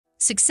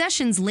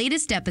Succession's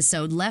latest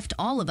episode left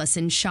all of us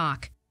in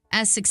shock.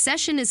 As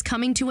Succession is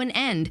coming to an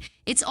end,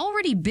 it's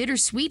already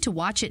bittersweet to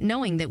watch it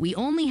knowing that we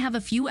only have a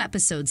few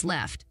episodes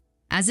left.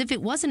 As if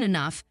it wasn't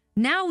enough,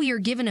 now we are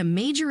given a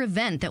major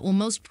event that will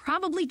most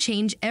probably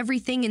change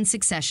everything in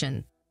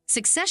Succession.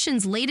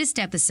 Succession's latest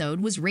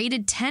episode was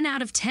rated 10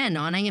 out of 10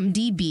 on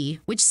IMDb,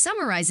 which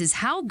summarizes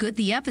how good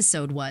the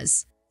episode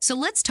was. So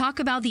let's talk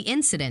about the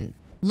incident,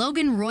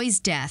 Logan Roy's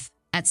death.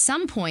 At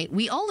some point,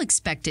 we all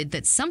expected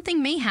that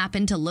something may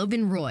happen to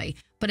Logan Roy,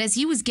 but as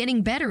he was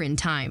getting better in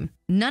time,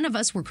 none of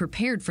us were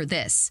prepared for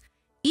this.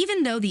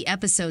 Even though the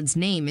episode's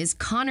name is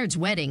Connor's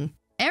Wedding,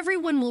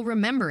 everyone will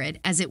remember it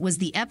as it was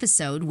the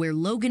episode where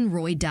Logan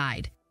Roy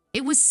died.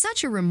 It was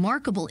such a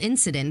remarkable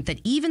incident that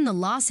even the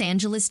Los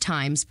Angeles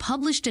Times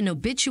published an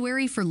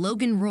obituary for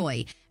Logan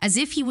Roy as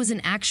if he was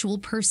an actual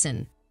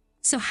person.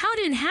 So how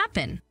did it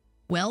happen?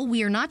 Well,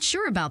 we are not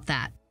sure about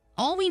that.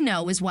 All we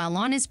know is while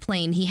on his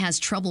plane he has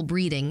trouble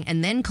breathing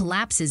and then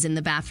collapses in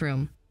the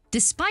bathroom.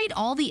 Despite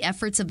all the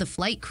efforts of the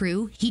flight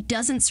crew, he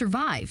doesn't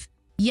survive.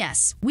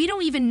 Yes, we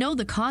don't even know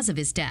the cause of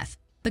his death.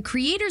 The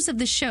creators of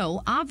the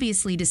show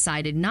obviously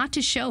decided not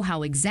to show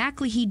how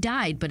exactly he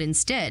died, but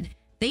instead,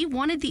 they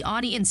wanted the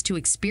audience to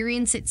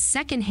experience it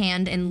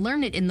secondhand and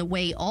learn it in the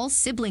way all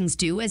siblings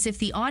do, as if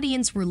the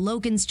audience were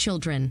Logan's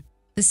children.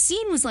 The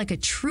scene was like a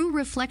true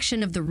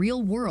reflection of the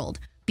real world,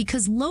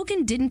 because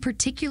Logan didn't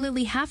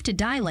particularly have to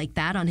die like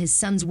that on his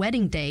son's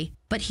wedding day,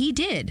 but he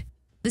did.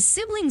 The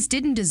siblings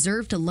didn't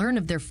deserve to learn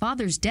of their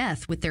father's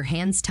death with their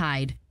hands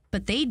tied,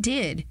 but they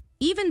did.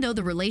 Even though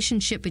the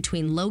relationship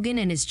between Logan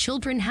and his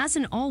children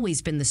hasn't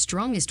always been the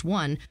strongest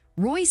one,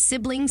 Roy's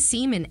siblings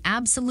seem in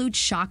absolute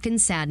shock and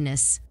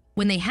sadness.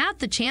 When they have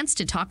the chance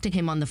to talk to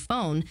him on the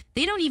phone,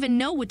 they don't even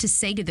know what to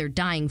say to their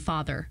dying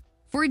father.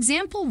 For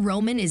example,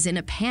 Roman is in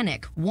a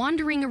panic,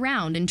 wandering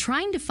around and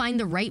trying to find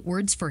the right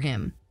words for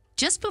him.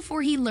 Just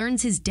before he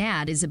learns his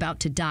dad is about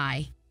to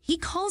die, he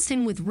calls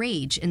him with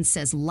rage and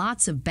says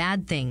lots of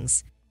bad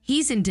things.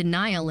 He's in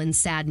denial and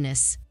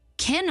sadness.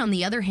 Ken, on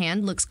the other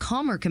hand, looks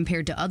calmer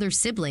compared to other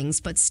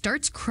siblings but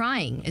starts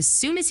crying as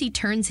soon as he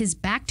turns his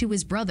back to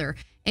his brother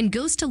and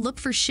goes to look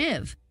for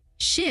Shiv.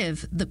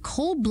 Shiv, the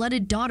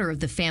cold-blooded daughter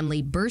of the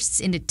family, bursts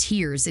into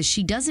tears as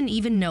she doesn't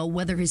even know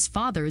whether his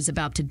father is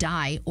about to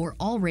die or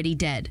already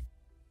dead.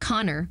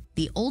 Connor,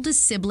 the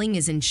oldest sibling,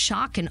 is in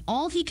shock and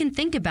all he can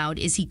think about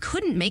is he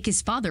couldn't make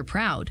his father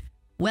proud.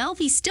 Well,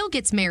 he still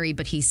gets married,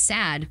 but he's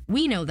sad.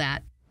 We know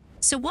that.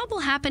 So what will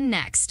happen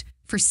next?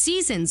 For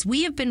seasons,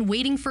 we have been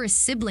waiting for a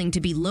sibling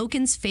to be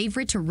Logan's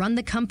favorite to run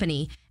the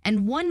company,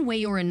 and one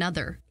way or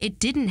another, it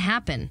didn't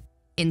happen.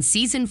 In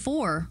Season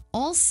 4,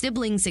 all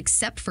siblings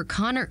except for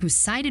Connor, who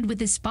sided with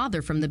his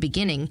father from the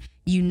beginning,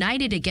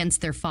 united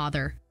against their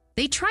father.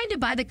 They tried to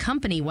buy the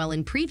company while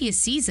in previous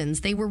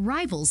seasons they were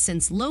rivals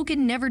since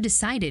Logan never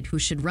decided who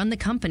should run the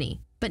company.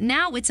 But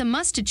now it's a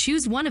must to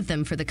choose one of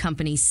them for the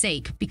company's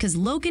sake because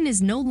Logan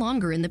is no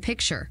longer in the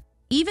picture.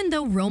 Even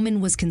though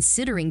Roman was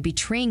considering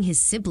betraying his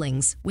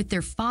siblings with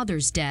their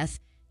father's death,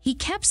 he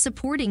kept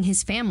supporting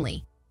his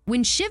family.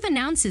 When Shiv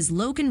announces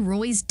Logan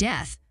Roy's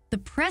death, the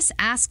press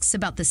asks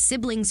about the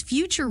siblings'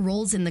 future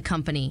roles in the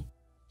company.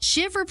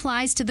 Shiv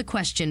replies to the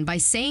question by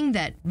saying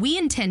that we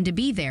intend to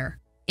be there.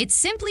 It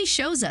simply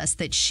shows us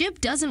that Shiv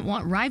doesn't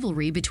want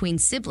rivalry between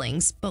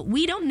siblings, but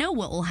we don't know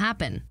what will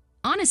happen.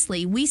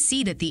 Honestly, we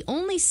see that the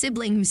only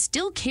sibling who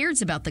still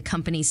cares about the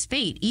company's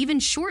fate even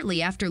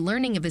shortly after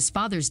learning of his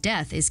father's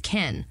death is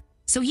Ken.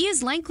 So he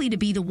is likely to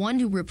be the one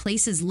who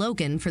replaces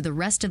Logan for the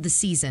rest of the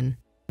season.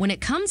 When it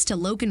comes to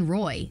Logan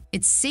Roy,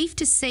 it's safe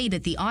to say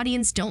that the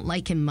audience don't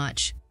like him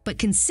much. But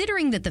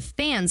considering that the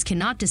fans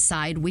cannot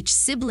decide which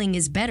sibling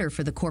is better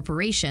for the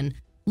corporation,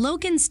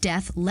 Logan's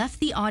death left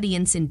the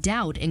audience in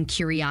doubt and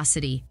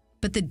curiosity.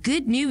 But the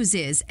good news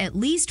is, at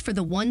least for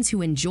the ones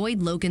who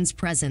enjoyed Logan's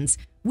presence,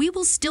 we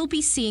will still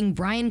be seeing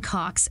Brian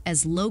Cox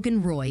as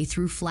Logan Roy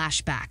through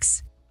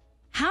flashbacks.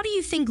 How do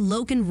you think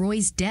Logan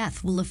Roy's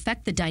death will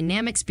affect the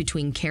dynamics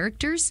between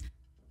characters?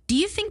 Do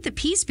you think the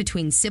peace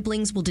between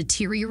siblings will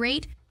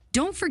deteriorate?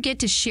 Don't forget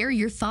to share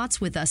your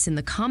thoughts with us in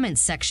the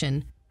comments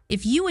section.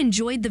 If you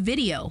enjoyed the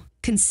video,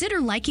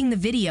 consider liking the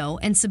video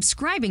and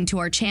subscribing to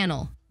our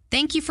channel.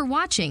 Thank you for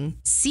watching.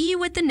 See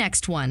you at the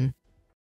next one.